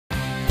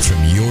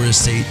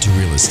estate to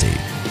real estate.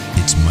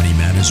 It's Money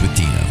Matters with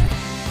Dino.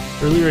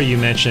 Earlier you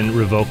mentioned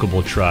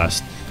revocable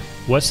trust.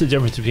 What's the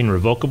difference between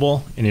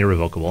revocable and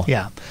irrevocable?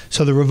 Yeah.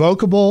 So the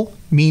revocable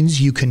means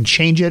you can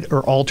change it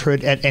or alter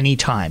it at any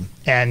time.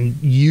 And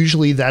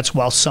usually that's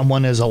while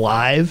someone is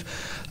alive.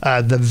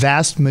 The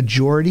vast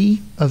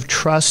majority of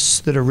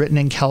trusts that are written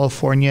in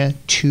California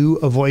to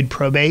avoid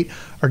probate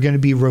are going to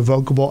be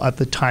revocable at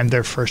the time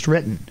they're first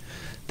written.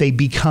 They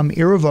become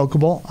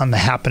irrevocable on the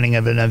happening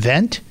of an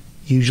event,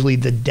 usually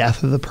the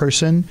death of the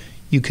person.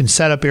 You can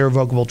set up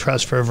irrevocable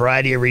trust for a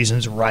variety of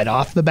reasons right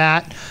off the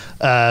bat,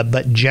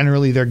 but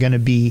generally they're going to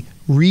be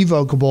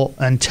revocable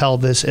until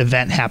this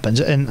event happens.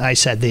 And I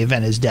said the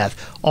event is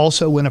death.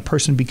 Also, when a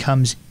person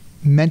becomes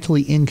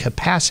mentally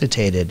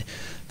incapacitated,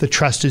 the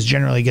trust is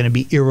generally going to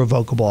be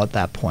irrevocable at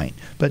that point,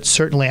 but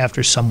certainly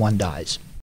after someone dies.